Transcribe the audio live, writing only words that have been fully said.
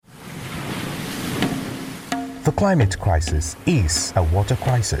The climate crisis is a water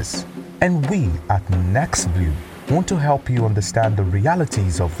crisis, and we at Next Blue want to help you understand the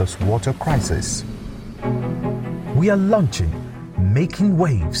realities of this water crisis. We are launching Making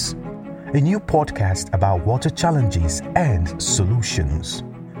Waves, a new podcast about water challenges and solutions.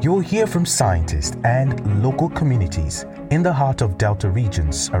 You'll hear from scientists and local communities in the heart of Delta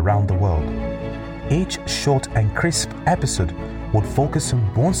regions around the world. Each short and crisp episode would focus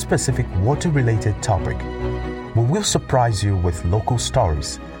on one specific water-related topic. We will surprise you with local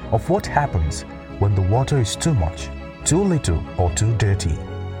stories of what happens when the water is too much, too little, or too dirty.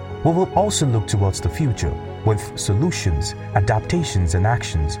 We will also look towards the future with solutions, adaptations, and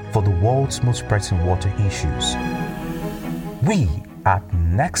actions for the world's most pressing water issues. We at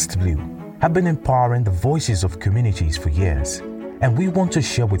Next Blue have been empowering the voices of communities for years, and we want to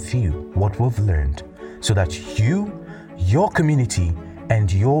share with you what we've learned so that you, your community,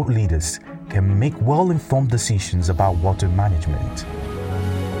 and your leaders can make well-informed decisions about water management.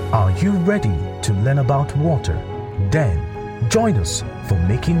 Are you ready to learn about water? Then join us for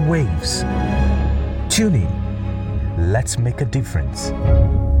Making Waves. Tune in. Let's make a difference.